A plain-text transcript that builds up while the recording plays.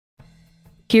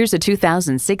Here's a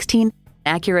 2016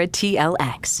 Acura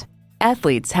TLX.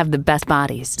 Athletes have the best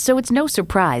bodies, so it's no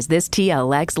surprise this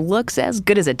TLX looks as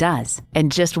good as it does.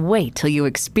 And just wait till you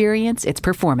experience its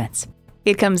performance.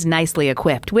 It comes nicely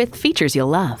equipped with features you'll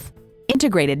love.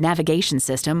 Integrated navigation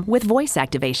system with voice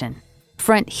activation.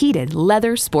 Front heated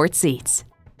leather sport seats.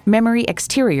 Memory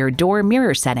exterior door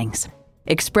mirror settings.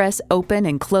 Express open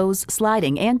and close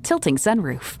sliding and tilting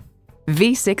sunroof.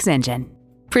 V6 engine.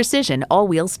 Precision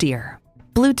all-wheel steer.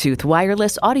 Bluetooth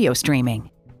wireless audio streaming.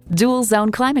 Dual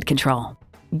zone climate control.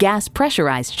 Gas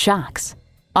pressurized shocks.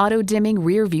 Auto dimming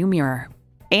rear view mirror.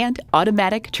 And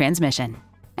automatic transmission.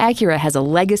 Acura has a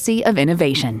legacy of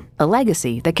innovation, a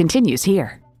legacy that continues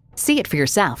here. See it for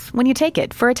yourself when you take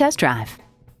it for a test drive.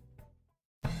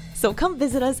 So come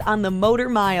visit us on the Motor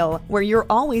Mile, where you're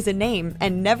always a name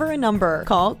and never a number.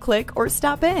 Call, click, or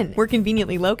stop in. We're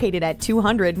conveniently located at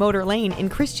 200 Motor Lane in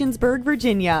Christiansburg,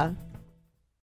 Virginia.